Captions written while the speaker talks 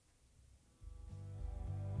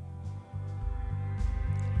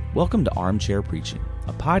Welcome to Armchair Preaching,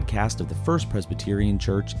 a podcast of the First Presbyterian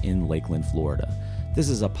Church in Lakeland, Florida. This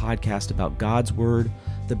is a podcast about God's Word,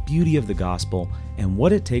 the beauty of the gospel, and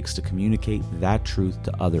what it takes to communicate that truth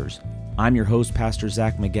to others. I'm your host, Pastor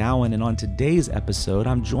Zach McGowan, and on today's episode,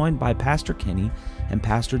 I'm joined by Pastor Kenny and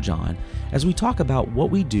Pastor John as we talk about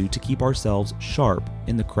what we do to keep ourselves sharp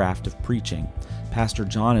in the craft of preaching. Pastor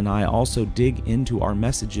John and I also dig into our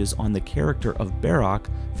messages on the character of Barak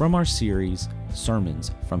from our series,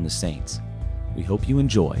 Sermons from the Saints. We hope you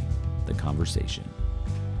enjoy the conversation.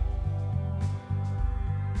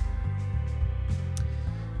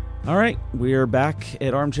 All right, we're back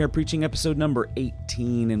at Armchair Preaching episode number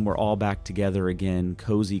 18, and we're all back together again,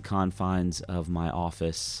 cozy confines of my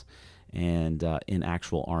office and in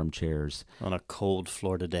actual armchairs. On a cold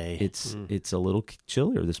Florida day. It's a little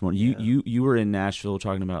chillier this morning. You were in Nashville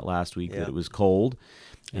talking about it last week that it was cold,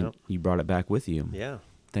 and you brought it back with you. Yeah.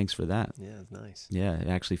 Thanks for that. Yeah, it's nice. Yeah, it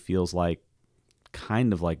actually feels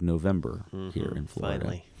kind of like November here in Florida.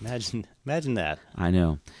 Finally. Imagine that. I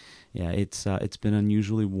know. Yeah, it's been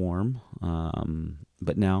unusually warm,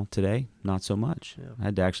 but now today, not so much. Yeah. I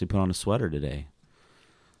had to actually put on a sweater today.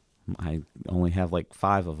 I only have like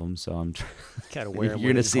 5 of them, so I'm gotta wear them you're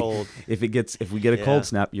when gonna it's see cold. If we get a cold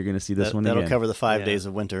snap, you're gonna see this one again. That'll cover the 5 days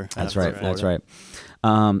of winter. That's right. That's right.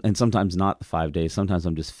 And sometimes not the 5 days. Sometimes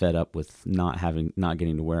I'm just fed up with not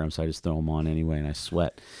getting to wear them, so I just throw them on anyway, and I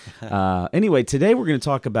sweat. Anyway, today we're going to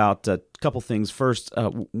talk about a couple things. First,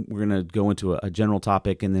 we're going to go into a general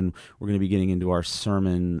topic, and then we're going to be getting into our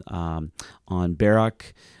sermon on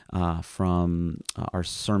Barak. From our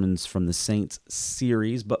Sermons from the Saints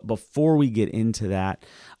series. But before we get into that,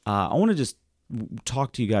 I want to just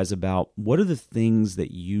talk to you guys about what are the things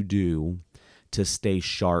that you do to stay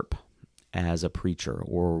sharp as a preacher,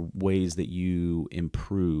 or ways that you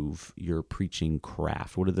improve your preaching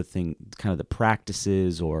craft. What are the kind of the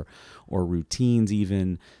practices or routines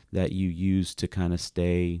even that you use to kind of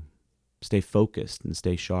stay focused and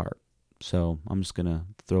stay sharp? So I'm just gonna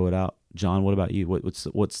throw it out. John, what about you? What is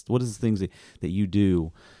the things that you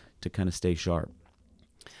do to kind of stay sharp?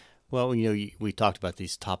 Well, we talked about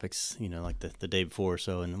these topics, like the day before or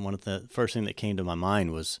so, and one of the first thing that came to my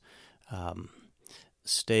mind was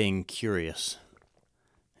staying curious.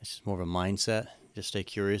 It's just more of a mindset. Just stay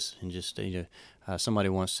curious and just stay. Somebody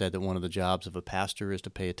once said that one of the jobs of a pastor is to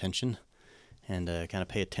pay attention. And kind of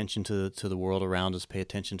pay attention to the world around us, pay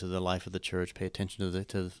attention to the life of the church, pay attention to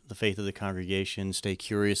the faith of the congregation, stay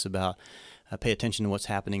curious about, pay attention to what's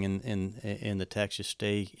happening in the text. Just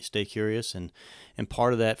stay curious, and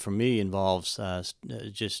part of that for me involves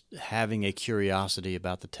just having a curiosity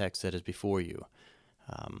about the text that is before you.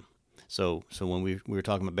 So when we were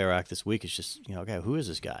talking about Barak this week, it's just okay, who is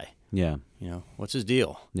this guy? Yeah. What's his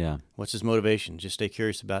deal? Yeah. What's his motivation? Just stay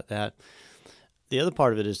curious about that. The other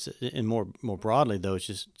part of it is, and more broadly though,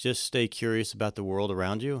 is just stay curious about the world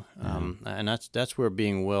around you, and that's where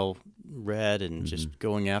being well read and just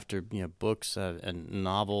going after books and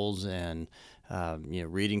novels and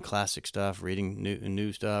reading classic stuff, reading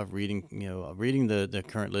new stuff, reading the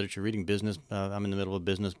current literature, reading business. I'm in the middle of a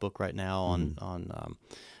business book right now on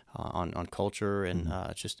culture, and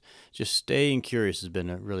just staying curious has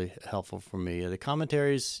been really helpful for me. The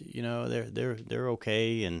commentaries, they're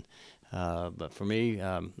okay, and but for me,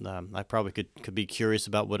 I probably could be curious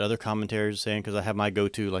about what other commentaries are saying, because I have my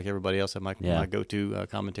go-to, like everybody else have my go-to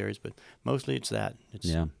commentaries. But mostly it's that.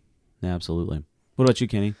 Yeah, absolutely. What about you,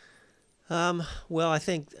 Kenny? Well, I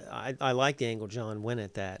think I like the angle John went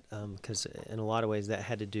at that, because in a lot of ways that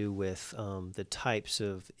had to do with the types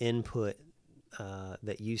of input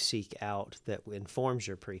that you seek out that informs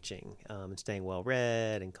your preaching, and staying well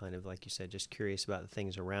read and kind of, like you said, just curious about the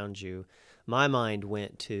things around you. My mind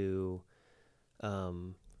went to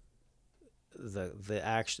the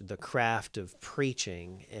craft of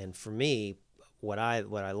preaching, and for me, what I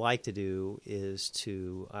like to do is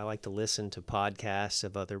I like to listen to podcasts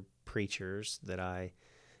of other preachers that I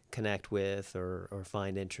connect with or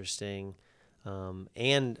find interesting.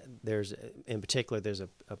 And there's a particular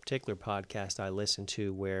podcast I listen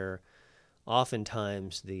to where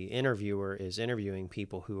oftentimes the interviewer is interviewing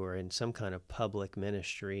people who are in some kind of public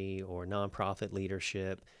ministry or nonprofit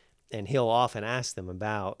leadership, and he'll often ask them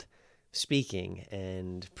about speaking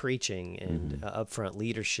and preaching and upfront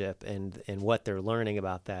leadership and what they're learning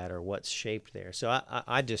about that or what's shaped there. So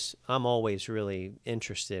I'm always really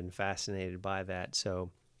interested and fascinated by that. So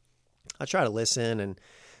I try to listen, and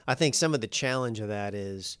I think some of the challenge of that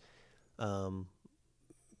is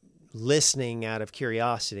listening out of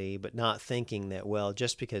curiosity, but not thinking that, well,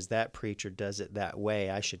 just because that preacher does it that way,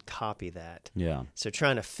 I should copy that. Yeah. So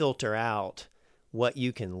trying to filter out what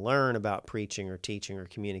you can learn about preaching or teaching or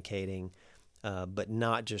communicating, but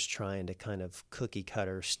not just trying to kind of cookie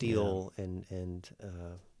cutter steal and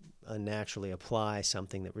unnaturally apply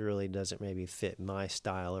something that really doesn't maybe fit my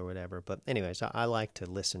style or whatever. But anyways, I like to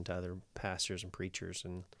listen to other pastors and preachers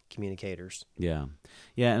and communicators. Yeah.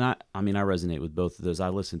 And I mean, I resonate with both of those. I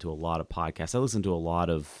listen to a lot of podcasts. I listen to a lot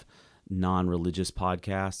of non-religious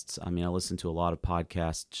podcasts. I mean, I listen to a lot of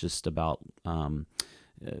podcasts just about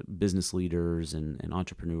business leaders and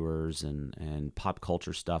entrepreneurs and pop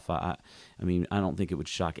culture stuff. I mean, I don't think it would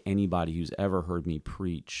shock anybody who's ever heard me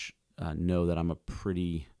preach know that I'm a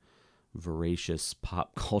pretty voracious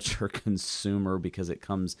pop culture consumer, because it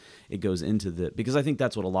goes into because I think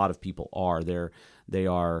that's what a lot of people are.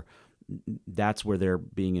 That's where they're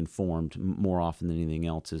being informed more often than anything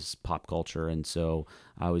else, is pop culture. And so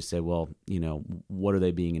I always say, well, what are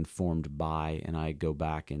they being informed by? And I go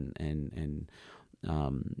back and I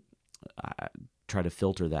try to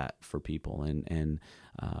filter that for people. And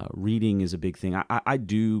reading is a big thing. I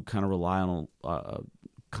do kind of rely on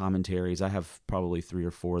commentaries. I have probably 3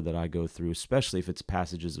 or 4 that I go through, especially if it's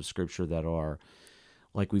passages of scripture that are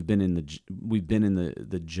like we've been in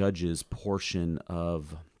the Judges portion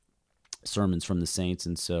of sermons from the saints.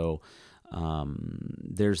 And so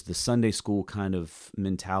there's the Sunday school kind of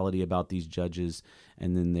mentality about these judges,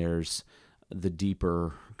 and then there's the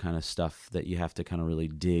deeper kind of stuff that you have to kind of really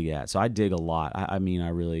dig at. So I dig a lot. I mean, I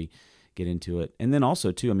really get into it. And then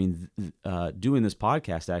also too, I mean, doing this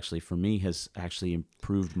podcast actually for me has actually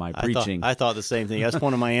improved my preaching. I thought the same thing. That's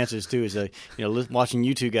one of my answers too, is watching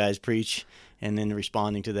you two guys preach and then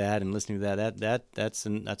responding to that and listening to that's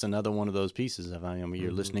another one of those pieces of, I mean,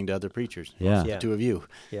 you're listening to other preachers. Yeah. The two of you.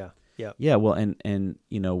 Yeah. Well, and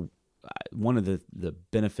one of the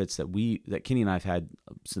benefits that Kenny and I have had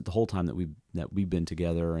since the whole time that we've been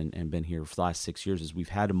together and been here for the last 6 years is we've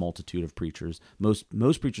had a multitude of preachers.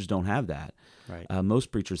 Most preachers don't have that. Right.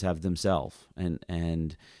 Most preachers have themselves,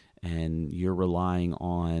 and you're relying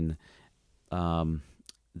on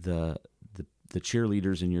the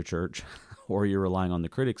cheerleaders in your church, or you're relying on the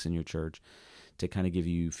critics in your church to kind of give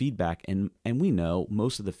you feedback. And we know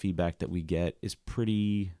most of the feedback that we get is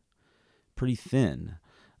pretty thin.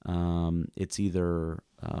 It's either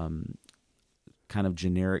kind of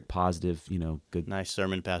generic, positive, good, nice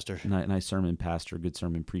sermon pastor, nice sermon pastor, good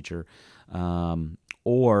sermon preacher,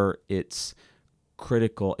 or it's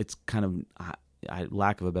critical. It's kind of,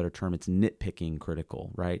 lack of a better term, it's nitpicking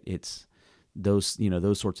critical, right? It's those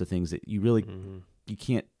sorts of things that you really you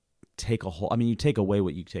can't take a whole. I mean, you take away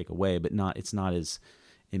what you take away, but it's not as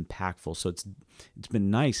impactful. So it's been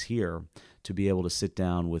nice here to be able to sit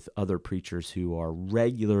down with other preachers who are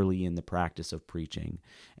regularly in the practice of preaching,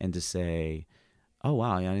 and to say, oh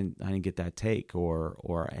wow, I didn't get that take,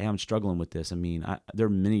 or hey, I'm struggling with this. I mean, there are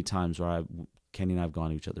many times where Kenny and I have gone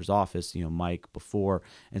to each other's office, Mike before,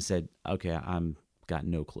 and said, okay, I'm got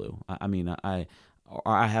no clue. I mean, I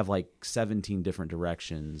have like 17 different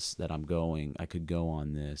directions that I'm going. I could go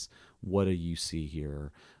on this. What do you see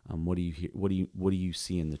here? What do you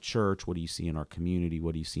see in the church? What do you see in our community?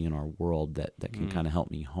 What do you see in our world that can kind of help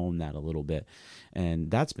me hone that a little bit? And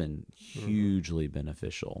that's been hugely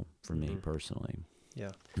beneficial for me personally.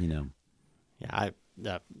 Yeah.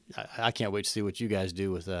 Yeah, I can't wait to see what you guys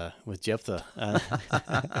do with Jephthah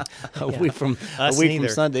a week from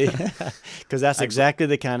Sunday, because that's exactly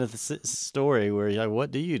the kind of story where you're like,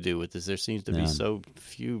 what do you do with this? There seems to be so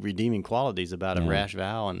few redeeming qualities about a rash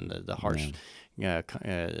vow and the harsh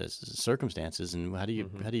circumstances, and how do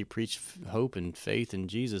you preach hope and faith in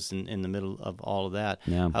Jesus in the middle of all of that?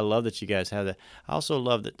 Yeah. I love that you guys have that. I also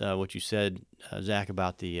love that what you said, Zach,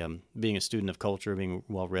 about the being a student of culture, being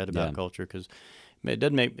well read about culture, because it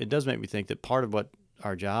does make me think that part of what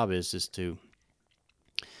our job is to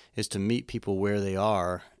meet people where they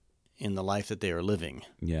are in the life that they are living.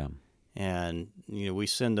 Yeah. And we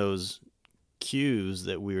send those cues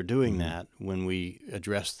that we are doing that when we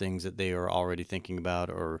address things that they are already thinking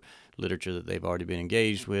about, or literature that they've already been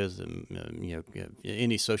engaged with, and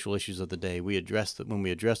any social issues of the day. When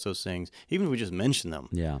we address those things, even if we just mention them.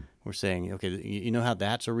 Yeah. We're saying, okay, you know how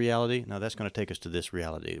that's a reality? Now that's going to take us to this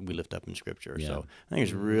reality we lift up in Scripture. Yeah. So I think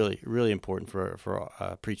it's really, really important for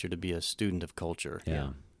a preacher to be a student of culture.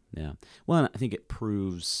 Yeah. Well, I think it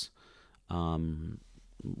proves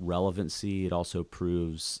relevancy. It also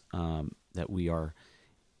proves that we're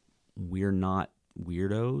not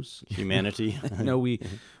weirdos. Humanity.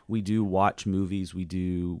 We do watch movies. We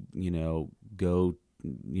do go.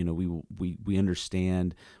 We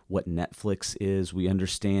understand what Netflix is. We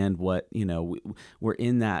understand what we're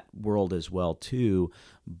in that world as well too.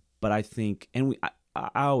 But I think,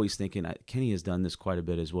 I always think, and Kenny has done this quite a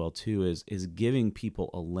bit as well too, is giving people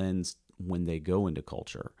a lens when they go into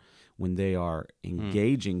culture, when they are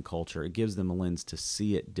engaging culture. It gives them a lens to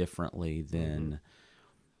see it differently than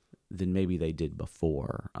maybe they did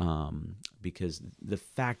before. Because the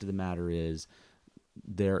fact of the matter is,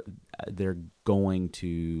 they're going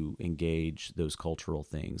to engage those cultural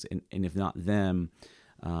things, and if not them,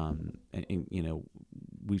 and you know,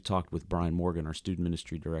 we've talked with Brian Morgan, our student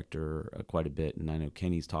ministry director, quite a bit, and I know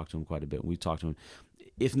Kenny's talked to him quite a bit, and we've talked to him.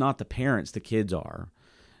 If not the parents, the kids are.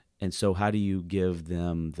 And so how do you give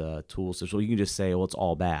them the tools? So you can just say, well, it's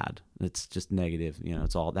all bad. It's just negative. You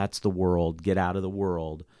know, that's the world. Get out of the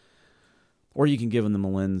world. Or you can give them the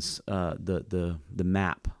lens, the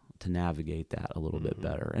map to navigate that a little bit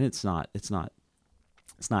better. And it's not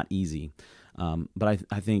easy. But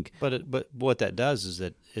I think. But what that does is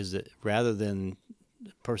that rather than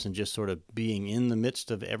the person just sort of being in the midst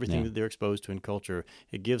of everything that they're exposed to in culture,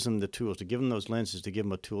 it gives them the tools, to give them those lenses, to give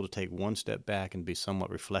them a tool to take one step back and be somewhat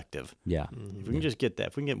reflective. Yeah. If we can just get that,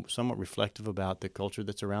 if we can get somewhat reflective about the culture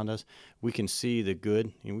that's around us, we can see the good,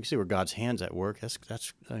 and we can see where God's hand's at work.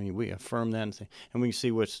 That's I mean, we affirm that, and we can see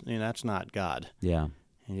what's, you know, that's not God. Yeah.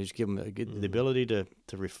 And you just give them the ability to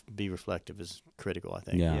be reflective is critical, I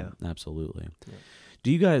think. Yeah. Absolutely. Yeah.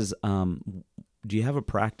 Do you guys, do you have a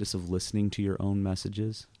practice of listening to your own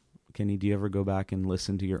messages? Kenny, do you ever go back and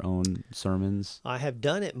listen to your own sermons? I have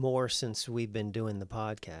done it more since we've been doing the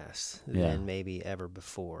podcast than maybe ever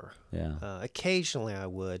before. Yeah. Occasionally I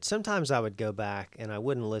would. Sometimes I would go back and I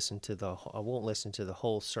won't listen to the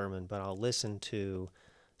whole sermon, but I'll listen to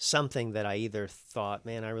something that I either thought,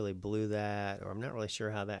 man, I really blew that, or I'm not really sure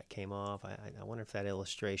how that came off. I wonder if that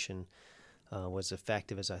illustration was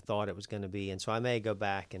effective as I thought it was going to be. And so I may go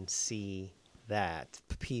back and see that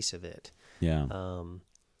piece of it. Yeah.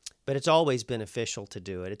 But it's always beneficial to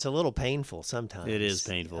do it. It's a little painful sometimes. It is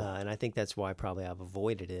painful. And I think that's why probably I've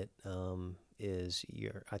avoided it,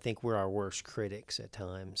 I think we're our worst critics at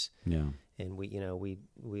times. Yeah. And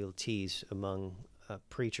we'll tease among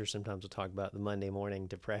preachers. Sometimes we'll talk about the Monday morning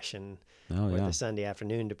depression or the Sunday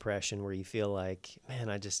afternoon depression, where you feel like, man,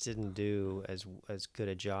 I just didn't do as good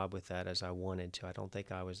a job with that as I wanted to. I don't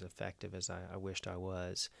think I was effective as I wished I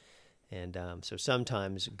was. And so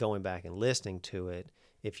sometimes going back and listening to it,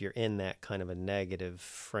 if you're in that kind of a negative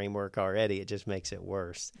framework already, it just makes it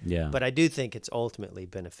worse. Yeah. But I do think it's ultimately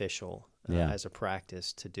beneficial as a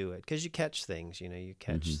practice to do it, because you catch things. You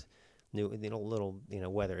catch little,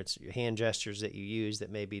 whether it's your hand gestures that you use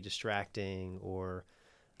that may be distracting, or.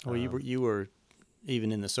 Well, you were.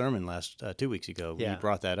 Even in the sermon last 2 weeks ago, you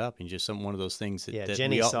brought that up, and just one of those things that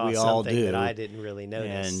Jenny we saw all something do that I didn't really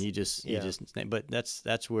notice, and but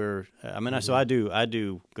that's where I mean, so I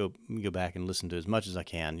do go back and listen to as much as I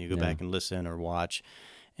can. You go back and listen or watch,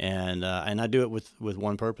 and I do it with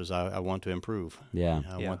one purpose. I want to improve. Yeah,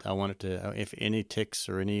 I want it to. If any ticks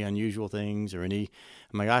or any unusual things or any,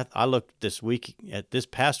 I looked this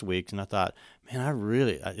past week, and I thought, man, I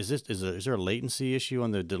really is there a latency issue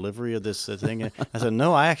on the delivery of this thing? I said,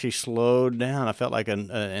 no, I actually slowed down. I felt like an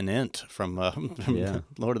Ent from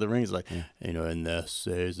Lord of the Rings, like and thus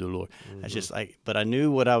says the Lord. It's just like, but I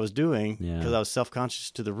knew what I was doing because I was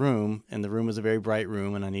self-conscious to the room, and the room was a very bright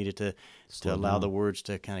room, and I needed to allow the words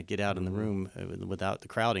to kind of get out in the room without the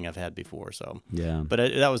crowding I've had before. So but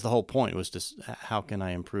that was the whole point, was just how can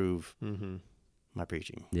I improve my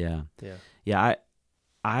preaching?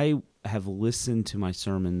 I have listened to my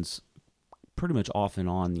sermons pretty much off and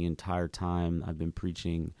on the entire time I've been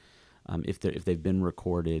preaching. If they've been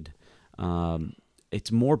recorded,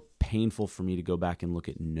 it's more painful for me to go back and look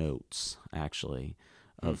at notes, actually,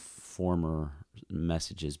 of former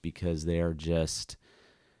messages, because they are just.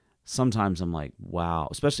 Sometimes I'm like, wow,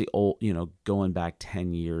 especially old, going back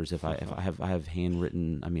 10 years. If I have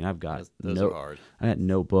handwritten, I've got those are hard. I had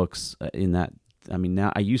notebooks in that.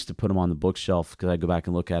 Now I used to put them on the bookshelf because I go back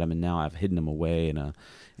and look at them, and now I've hidden them away in a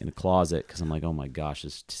closet because I'm like, oh my gosh,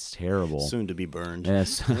 it's just terrible. Soon to be burned.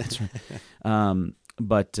 Yes, that's right.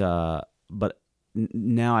 But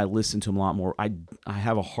now I listen to them a lot more. I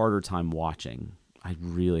have a harder time watching. I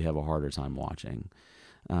really have a harder time watching,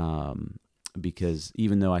 because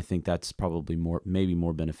even though I think that's probably maybe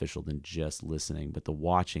more beneficial than just listening, but the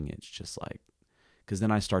watching, it's just like. Because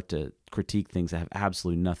then I start to critique things that have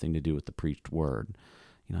absolutely nothing to do with the preached word.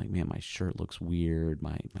 Like, man, my shirt looks weird.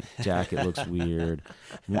 My jacket looks weird.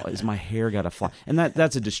 Is my hair got a fly? And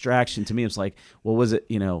that's a distraction to me. It's like, well, was it,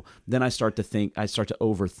 then I start to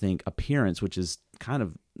overthink appearance, which is kind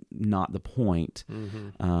of not the point.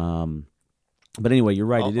 But anyway, you're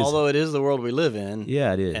right. It is. Although it is the world we live in.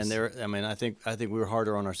 Yeah, it is. And I think we were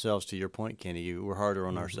harder on ourselves. To your point, Kenny, we're harder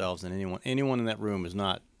on ourselves than anyone. Anyone in that room is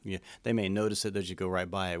not. They may notice it as you go right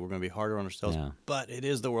by it. We're going to be harder on ourselves. Yeah. But it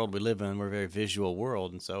is the world we live in. We're a very visual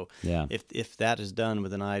world, and so if that is done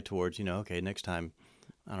with an eye towards, okay, next time,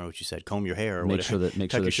 I don't know what you said, comb your hair or make whatever.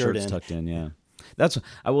 Sure the shirt's tucked in. Yeah. That's.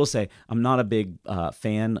 I will say I'm not a big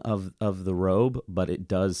fan of the robe, but it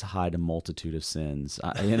does hide a multitude of sins.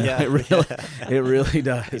 It really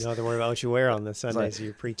does. You don't have to worry about what you wear on the Sundays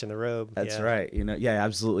you're preaching the robe. That's right.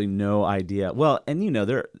 Absolutely no idea. Well, and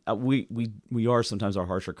there we are sometimes our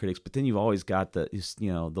harsher critics, but then you've always got the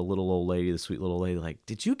little old lady, the sweet little lady, like,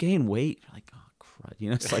 did you gain weight? You're like, oh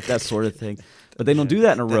crud, it's like that sort of thing. But they don't do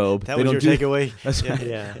that in a robe. That was your takeaway. That's right.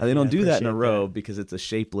 Yeah. They don't do that in a robe because it's a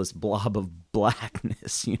shapeless blob of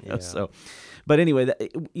blackness. So. But anyway,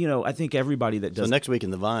 I think everybody that does. So next week in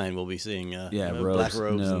the Vine, we'll be seeing robes. Black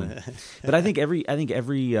robes. No. But I think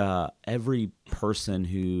every person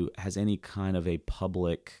who has any kind of a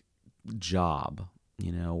public job,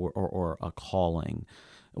 or a calling,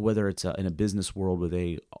 whether it's in a business world where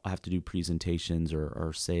they have to do presentations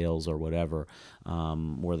or sales or whatever,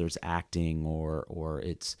 where there's acting or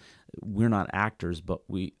it's, we're not actors, but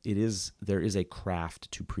there is a craft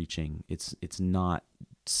to preaching. It's not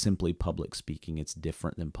simply public speaking. It's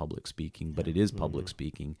different than public speaking, but it is public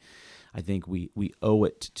speaking. I think we owe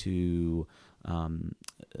it to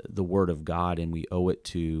the Word of God, and we owe it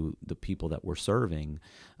to the people that we're serving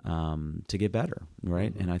to get better,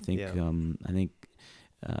 right? And I think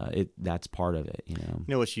that's part of it.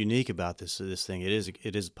 What's unique about this thing?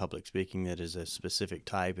 It is public speaking. It is a specific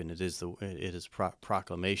type, and it is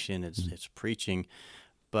proclamation. It's preaching.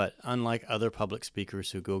 But unlike other public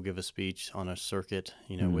speakers who go give a speech on a circuit,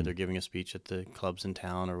 where they're giving a speech at the clubs in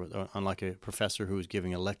town, or unlike a professor who is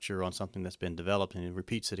giving a lecture on something that's been developed and he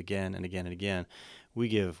repeats it again and again and again, we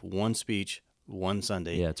give one speech one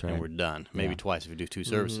Sunday, and we're done. Maybe twice if we do two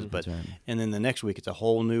services, but and then the next week it's a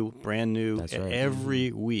whole new, brand new. That's right.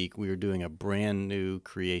 Every week we are doing a brand new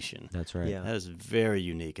creation. That's right. Yeah. That is very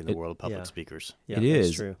unique in the world of public speakers. Yeah, it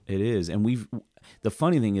is. True. It is, and the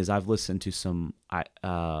funny thing is, I've listened to some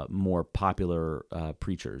more popular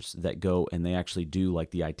preachers that go and they actually do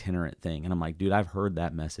like the itinerant thing, and I'm like, dude, I've heard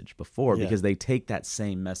that message before, because they take that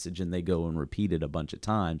same message and they go and repeat it a bunch of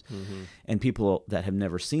times, and people that have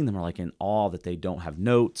never seen them are like in awe that they don't have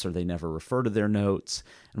notes or they never refer to their notes.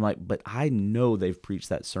 And I'm like, but I know they've preached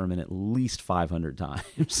that sermon at least 500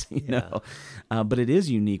 times, but it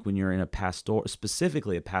is unique when you're in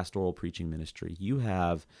specifically a pastoral preaching ministry. You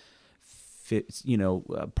have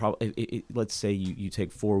let's say you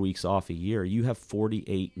take 4 weeks off a year, you have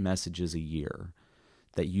 48 messages a year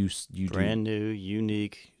that you brand new,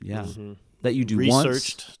 unique, that you do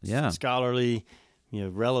researched, once, scholarly,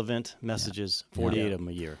 relevant messages, 48 of them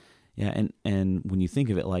a year. Yeah, and when you think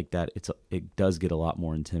of it like that, it does get a lot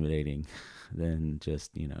more intimidating than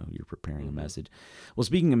just you're preparing a message. Well,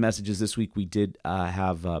 speaking of messages, this week we did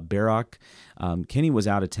have Barak. Kenny was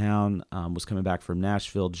out of town, was coming back from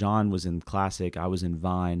Nashville. John was in Classic. I was in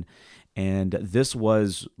Vine, and this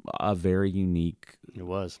was a very unique. It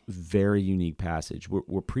was very unique passage.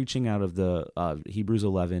 We're preaching out of the Hebrews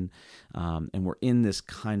 11, and we're in this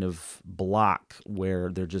kind of block where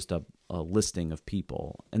they're just a listing of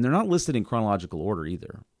people, and they're not listed in chronological order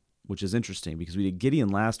either, which is interesting because we did Gideon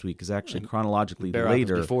last week, is actually chronologically Barak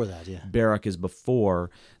later. Is before that, yeah. Barak is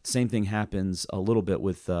before. Same thing happens a little bit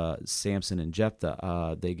with Samson and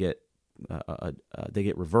Jephthah. They get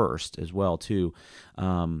reversed as well too.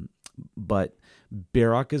 But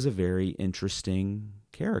Barak is a very interesting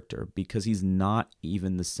character because he's not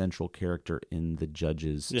even the central character in the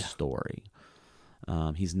judge's story.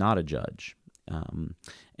 He's not a judge.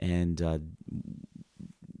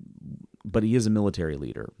 But he is a military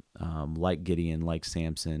leader, like Gideon, like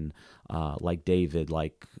Samson, like David,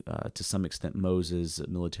 like to some extent Moses, a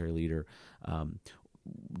military leader.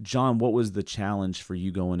 John, what was the challenge for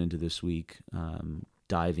you going into this week,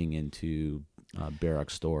 diving into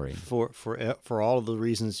Barak's story? For all of the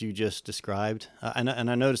reasons you just described, and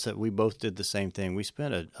I noticed that we both did the same thing. We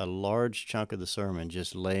spent a large chunk of the sermon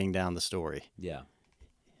just laying down the story. Yeah.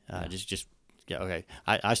 Okay.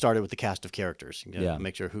 I started with the cast of characters.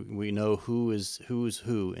 Make sure we know who's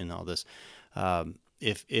who in all this.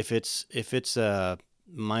 If it's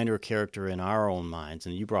minor character in our own minds,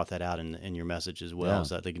 and you brought that out in your message as well. Yeah.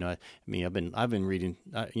 So I think, I've been reading,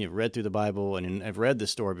 read through the Bible, and I've read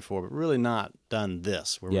this story before, but really not done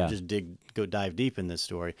this, where Yeah. we just dive deep in this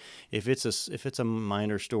story. If it's a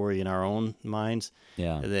minor story in our own minds,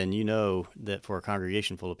 Yeah. then you know that for a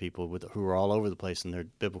congregation full of people who are all over the place in their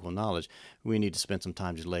biblical knowledge, we need to spend some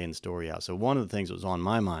time just laying the story out. So one of the things that was on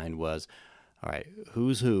my mind was, all right,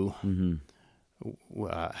 who's who? Mm-hmm.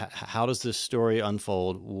 How does this story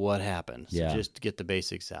unfold? What happens? Yeah. So just to get the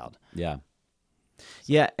basics out. Yeah.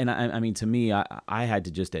 Yeah, and I mean, to me, I had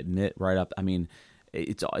to just admit right up. I mean,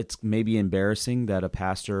 it's maybe embarrassing that a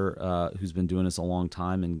pastor who's been doing this a long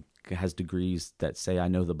time and has degrees that say I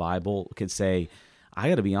know the Bible could say, I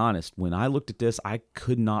got to be honest. When I looked at this, I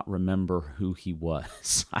could not remember who he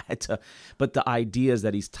was. I had to, but the idea is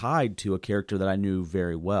that he's tied to a character that I knew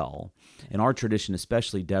very well. In our tradition,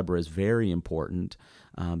 especially, Deborah is very important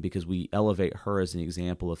because we elevate her as an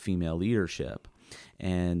example of female leadership,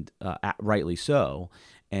 and rightly so.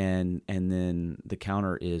 And then the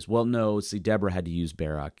counter is, well, no, see, Deborah had to use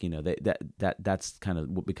Barak. That's kind of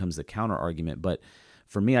what becomes the counter argument. But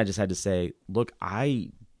for me, I just had to say, look,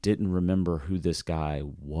 I didn't remember who this guy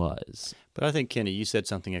was. But I think, Kenny, you said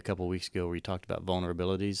something a couple of weeks ago where you talked about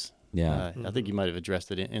vulnerabilities. Yeah. I think you might have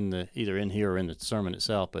addressed it either in here or in the sermon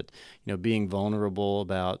itself. But being vulnerable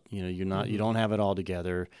about you're not you don't have it all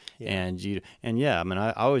together, and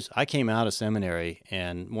I came out of seminary,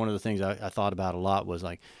 and one of the things I thought about a lot was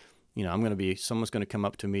like, someone's going to come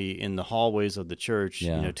up to me in the hallways of the church,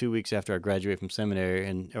 2 weeks after I graduate from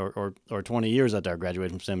seminary, or 20 years after I graduate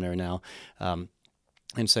from seminary now.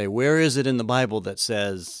 And say, where is it in the Bible that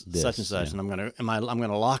says this, such and such? yeah. And I'm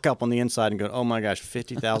gonna lock up on the inside and go, oh my gosh,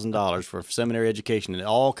 $50,000 for seminary education. And it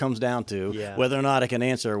all comes down to whether or not I can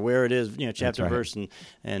answer where it is, chapter, right. verse,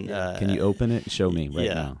 and Can you open it? Show me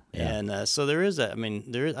right now. Yeah. And so there is that. I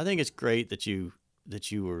mean, I think it's great that you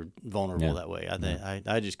were vulnerable that way.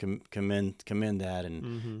 I just commend that,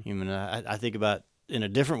 and I think about in a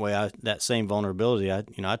different way. That same vulnerability.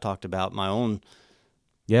 I talked about my own.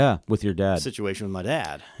 Yeah, with your dad. Situation with my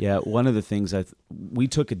dad. Yeah, one of the things we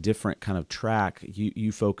took a different kind of track.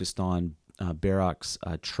 You focused on Barak's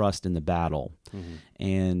trust in the battle,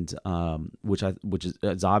 and which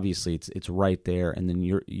is obviously it's right there. And then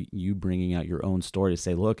you bringing out your own story to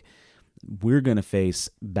say, look, we're going to face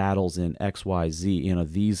battles in X, Y, Z.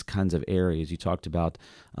 These kinds of areas. You talked about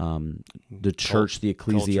the church, the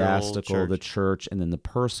ecclesiastical, the church, and then the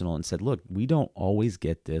personal, and said, look, we don't always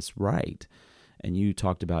get this right. And you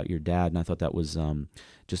talked about your dad, and I thought that was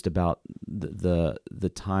just about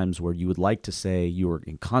the times where you would like to say you were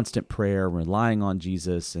in constant prayer, relying on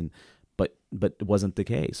Jesus, but it wasn't the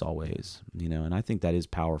case always, And I think that is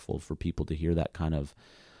powerful for people to hear that kind of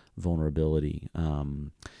vulnerability.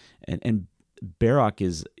 And Barak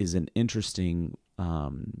is an interesting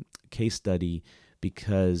case study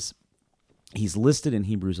because he's listed in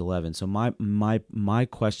Hebrews 11. So my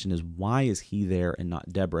question is, why is he there and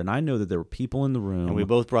not Deborah? And I know that there were people in the room. And we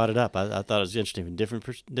both brought it up. I thought it was interesting.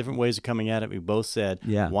 Different ways of coming at it. We both said,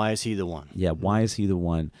 why is he the one? Yeah, why is he the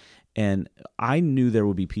one? And I knew there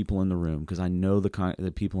would be people in the room because I know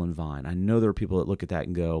the people in Vine. I know there are people that look at that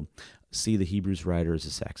and go, see, the Hebrews writer is a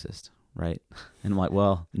sexist, right? And I'm like,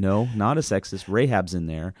 well, no, not a sexist. Rahab's in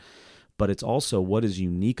there. But it's also what is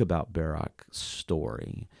unique about Barak's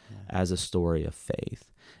story as a story of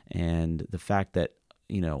faith, and the fact that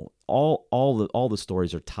all the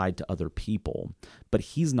stories are tied to other people, but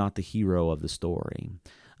he's not the hero of the story.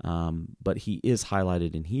 But he is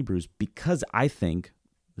highlighted in Hebrews because because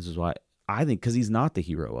he's not the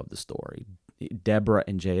hero of the story. Deborah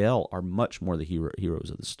and Jael are much more the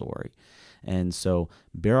heroes of the story. And so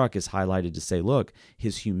Barak is highlighted to say, look,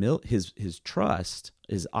 his trust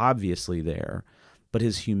is obviously there, but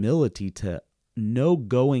his humility to know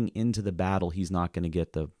going into the battle he's not going to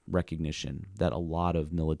get the recognition that a lot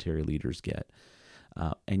of military leaders get,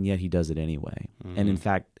 and yet he does it anyway. Mm-hmm. And in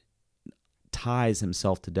fact, ties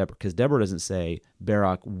himself to Deborah, because Deborah doesn't say,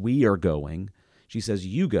 Barak, we are going. She says,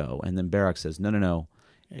 you go. And then Barak says, no.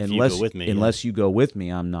 Unless you go with me,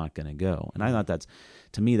 I'm not going to go. And I thought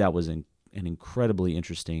to me, that was an incredibly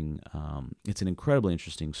interesting. It's an incredibly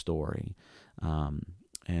interesting story, but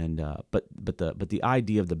the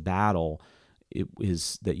idea of the battle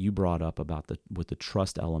is that you brought up about with the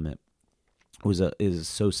trust element is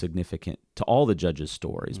so significant to all the judges'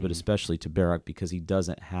 stories, but especially to Barak because he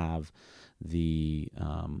doesn't have the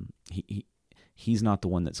he's not the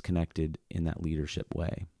one that's connected in that leadership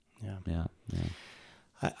way. Yeah.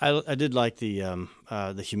 I did like the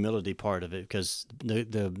humility part of it because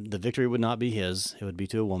the victory would not be his; it would be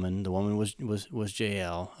to a woman. The woman was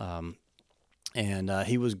Jael, and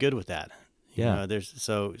he was good with that. Yeah. There's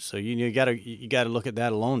so you got to look at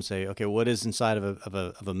that alone and say, okay, what is inside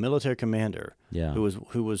of a military commander Yeah.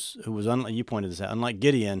 who was unlike, you pointed this out, unlike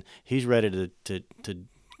Gideon, he's ready to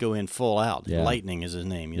go in full out. Yeah. Lightning is his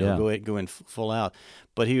name, Yeah. go in full out.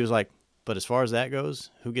 But he was like, but as far as that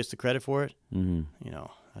goes, who gets the credit for it? Mm-hmm.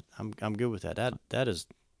 I'm good with that. That is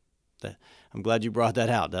that. I'm glad you brought that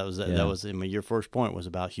out. That was your first point was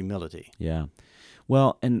about humility. Yeah.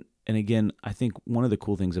 Well, and again, I think one of the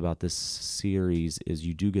cool things about this series is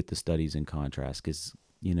you do get the studies in contrast, because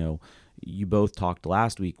you both talked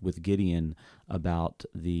last week with Gideon about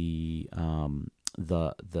the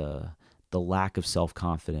lack of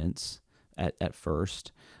self-confidence at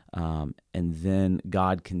first, and then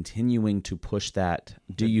God continuing to push that.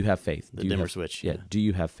 Do you have faith? The dimmer switch. Yeah. Do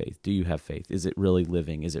you have faith? Do you have faith? Is it really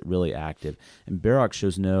living? Is it really active? And Barak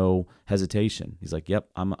shows no hesitation. He's like, "Yep,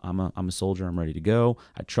 I'm a soldier. I'm ready to go.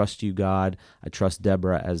 I trust you, God. I trust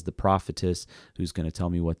Deborah as the prophetess who's going to tell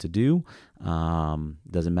me what to do.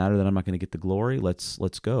 Doesn't matter that I'm not going to get the glory. Let's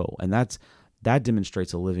go." And that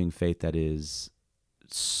demonstrates a living faith that is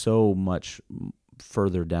so much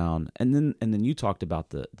further down. And then you talked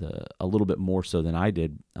about the a little bit more so than I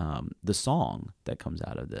did, the song that comes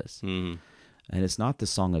out of this. Mm. And it's not the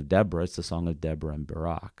song of Deborah, it's the song of Deborah and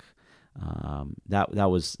Barak.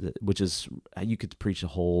 That was, which is, you could preach a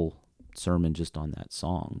whole sermon just on that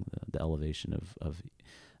song, the elevation of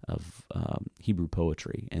Hebrew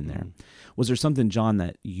poetry in there. Was there something, John,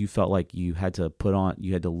 that you felt like you had to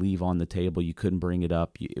leave on the table? You couldn't bring it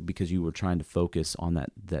up because you were trying to focus on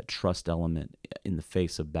that trust element in the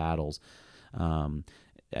face of battles,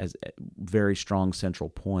 as a very strong central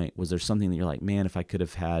point? Was there something that you're like, man, if I could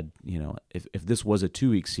have had, if this was a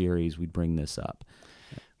 2-week series, we'd bring this up?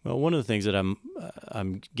 Well, one of the things that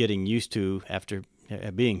I'm getting used to after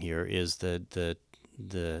being here is the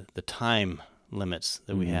time limits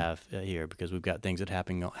that we have here, because we've got things that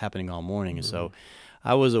happening all morning, and so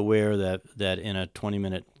I was aware that in a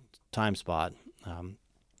 20-minute time spot,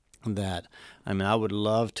 that I would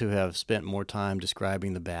love to have spent more time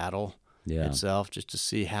describing the battle itself, just to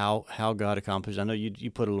see how God accomplished. I know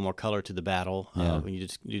you put a little more color to the battle when you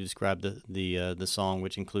described the song,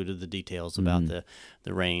 which included the details about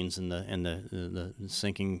the rains and the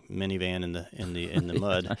sinking minivan in the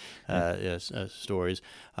mud stories.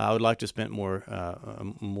 I would like to spend more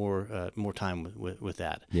time with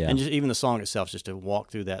that, and just even the song itself, just to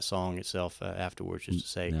walk through that song itself afterwards, just to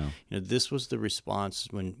say, this was the response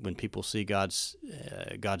when people see God's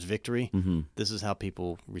victory. This is how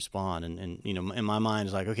people respond. And in my mind,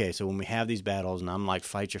 it's like, okay, so when we have these battles, and I'm like,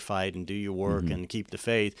 fight your fight and do your work and keep the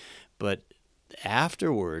faith, but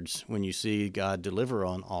afterwards, when you see God deliver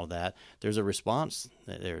on all that, there's a response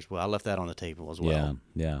there as well. I left that on the table as well.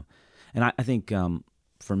 Yeah. And I think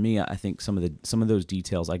for me, I think some of those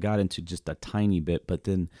details I got into just a tiny bit, but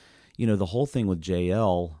then the whole thing with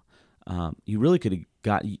Jael, you really could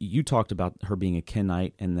have you talked about her being a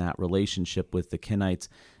Kenite and that relationship with the Kenites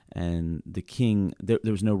and the king. There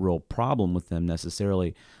was no real problem with them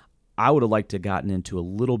necessarily. I would have liked to have gotten into a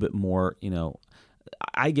little bit more.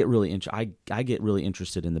 I get really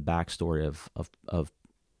interested in the backstory of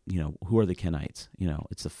who are the Kenites.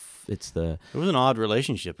 It was an odd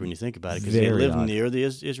relationship when you think about it, because they live near the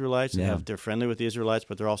Israelites. They're friendly with the Israelites,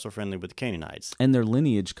 but they're also friendly with the Canaanites. And their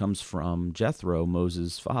lineage comes from Jethro,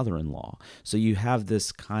 Moses' father-in-law. So you have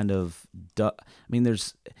this kind of, but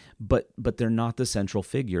they're not the central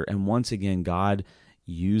figure. And once again, God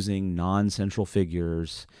using non-central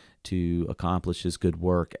figures to accomplish His good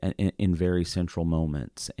work in very central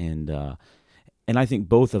moments. And I think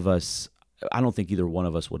both of us, I don't think either one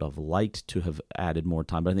of us would have liked to have added more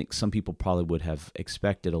time, but I think some people probably would have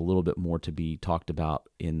expected a little bit more to be talked about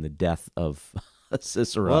in the death of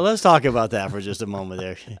Sisera. Well, let's talk about that for just a moment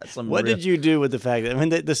there. What did you do with the fact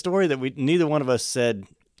that, the story that neither one of us said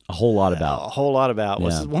a whole lot about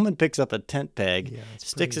was this woman picks up a tent peg,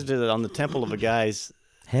 sticks it on the temple of a guy's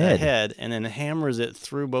head, and then hammers it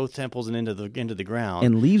through both temples and into the ground,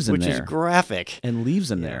 and leaves him there, which is graphic, and leaves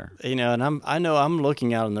him there. And I'm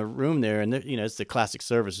looking out in the room there, and it's the classic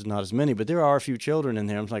service. It's not as many, but there are a few children in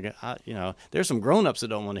there. I'm like, there's some grown-ups that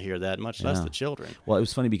don't want to hear that, much less the children. Well, it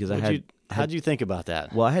was funny because how'd you think about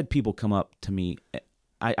that? Well, I had people come up to me.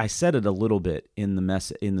 I said it a little bit in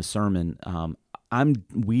the sermon.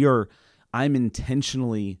 I'm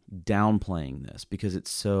intentionally downplaying this because it's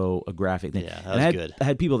so a graphic thing. Yeah, that was good. I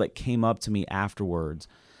had people that came up to me afterwards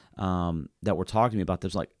that were talking to me about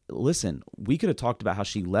this. Like, listen, we could have talked about how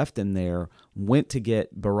she left in there, went to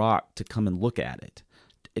get Barak to come and look at it,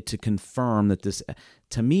 to confirm that this.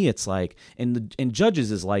 To me, it's like, and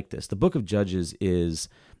Judges is like this. The book of Judges is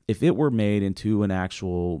if it were made into an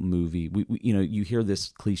actual movie, we you hear this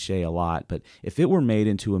cliche a lot, but if it were made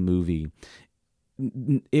into a movie,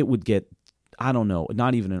 it would get, I don't know,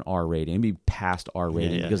 not even an R rating. It'd be past R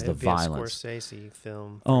rating because of the violence. It'd be a Scorsese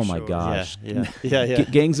film. Oh my gosh! Yeah.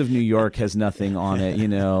 Gangs of New York has nothing on it,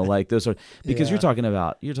 like those are, because you're talking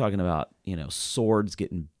about swords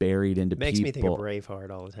getting buried into Makes people. me think of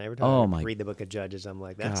Braveheart all the time. Every time I read the Book of Judges, I'm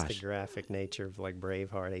like, that's the graphic nature of like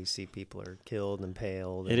Braveheart. You see people are killed and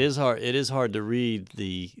impaled. It is hard. It is hard to read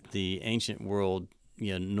the ancient world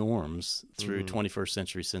norms through 21st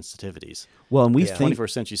century sensitivities. Well, and we 21st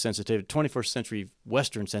century sensitivity, 21st century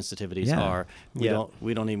Western sensitivities are we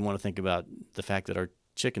don't even want to think about the fact that our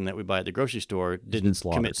chicken that we buy at the grocery store didn't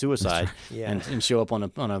commit suicide and show up on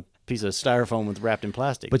a piece of styrofoam wrapped in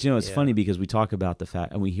plastic. But it's funny because we talk about the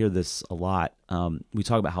fact, and we hear this a lot. We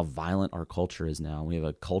talk about how violent our culture is now. We have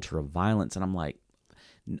a culture of violence, and I'm like,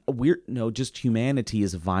 just humanity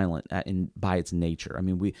is violent by its nature. I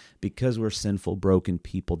mean, because we're sinful, broken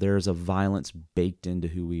people, there's a violence baked into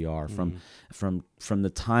who we are from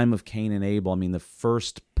the time of Cain and Abel. I mean, the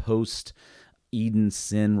first post Eden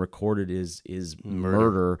sin recorded is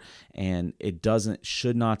murder, and it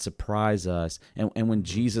should not surprise us. And when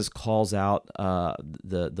Jesus calls out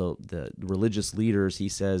the religious leaders, he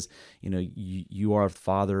says, you are the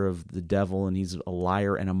father of the devil, and he's a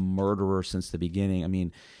liar and a murderer since the beginning. I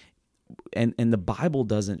mean, and the Bible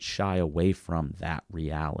doesn't shy away from that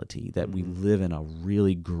reality that we live in a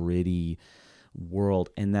really gritty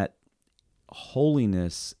world, and that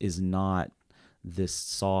holiness is not this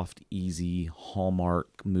soft, easy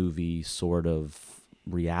Hallmark movie sort of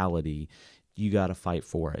reality. You got to fight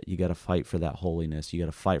for it. You got to fight for that holiness. You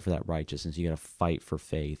got to fight for that righteousness. You got to fight for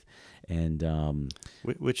faith. And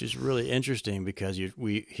which is really interesting because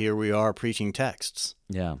we are preaching texts.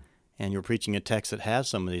 Yeah. And you're preaching a text that has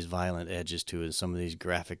some of these violent edges to it, some of these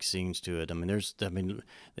graphic scenes to it. I mean,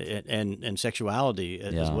 and sexuality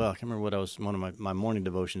as well. I can't remember one of my morning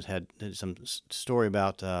devotions had some story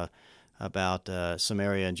about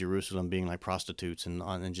Samaria and Jerusalem being like prostitutes,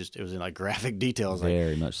 and just it was in like graphic details.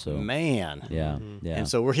 Very much so. Man. Yeah. Yeah. And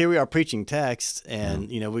so we are preaching text, and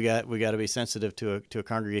we got to be sensitive to a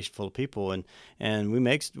congregation full of people, and we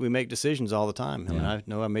make decisions all the time. I mean, I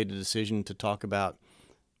know I made a decision to talk about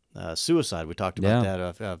suicide. We talked about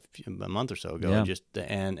that a month or so ago.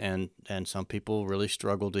 And some people really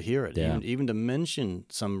struggle to hear it, even to mention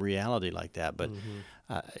some reality like that. But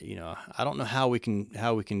I don't know how we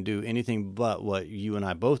can do anything but what you and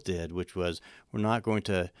I both did, which was we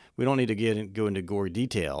don't need to go into gory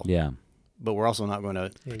detail. Yeah. But we're also not going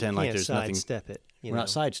to pretend like there's nothing. Sidestep it. We're not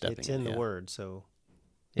sidestepping. It's in the Word, so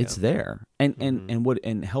it's there,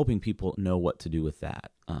 and helping people know what to do with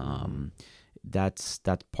that. That's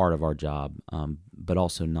part of our job, but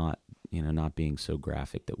also not being so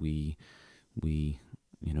graphic that we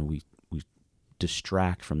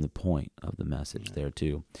distract from the point of the message there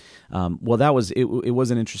too. Well, that was it. It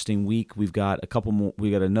was an interesting week. We've got a couple more.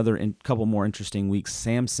 We got couple more interesting weeks.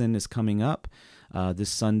 Samson is coming up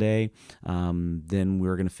this Sunday. Then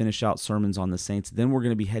we're going to finish out sermons on the saints. Then we're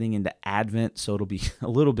going to be heading into Advent, so it'll be a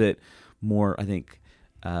little bit more, I think,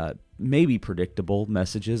 maybe predictable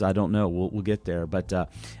messages. I don't know. We'll get there. But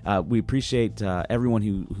we appreciate everyone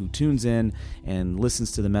who tunes in and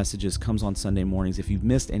listens to the messages, comes on Sunday mornings. If you've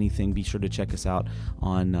missed anything, be sure to check us out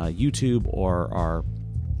on YouTube or our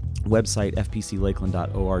website,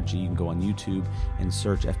 fpclakeland.org. You can go on YouTube and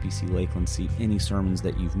search FPC Lakeland, see any sermons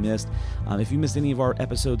that you've missed. If you missed any of our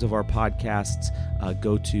episodes of our podcasts,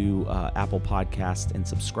 go to Apple Podcasts and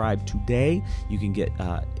subscribe today. You can get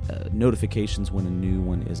notifications when a new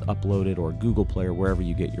one is uploaded, or Google Play, or wherever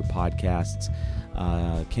you get your podcasts.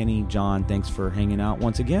 Kenny, John, thanks for hanging out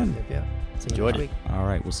once again. Yeah. Enjoyed it. All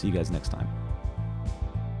right, we'll see you guys next time.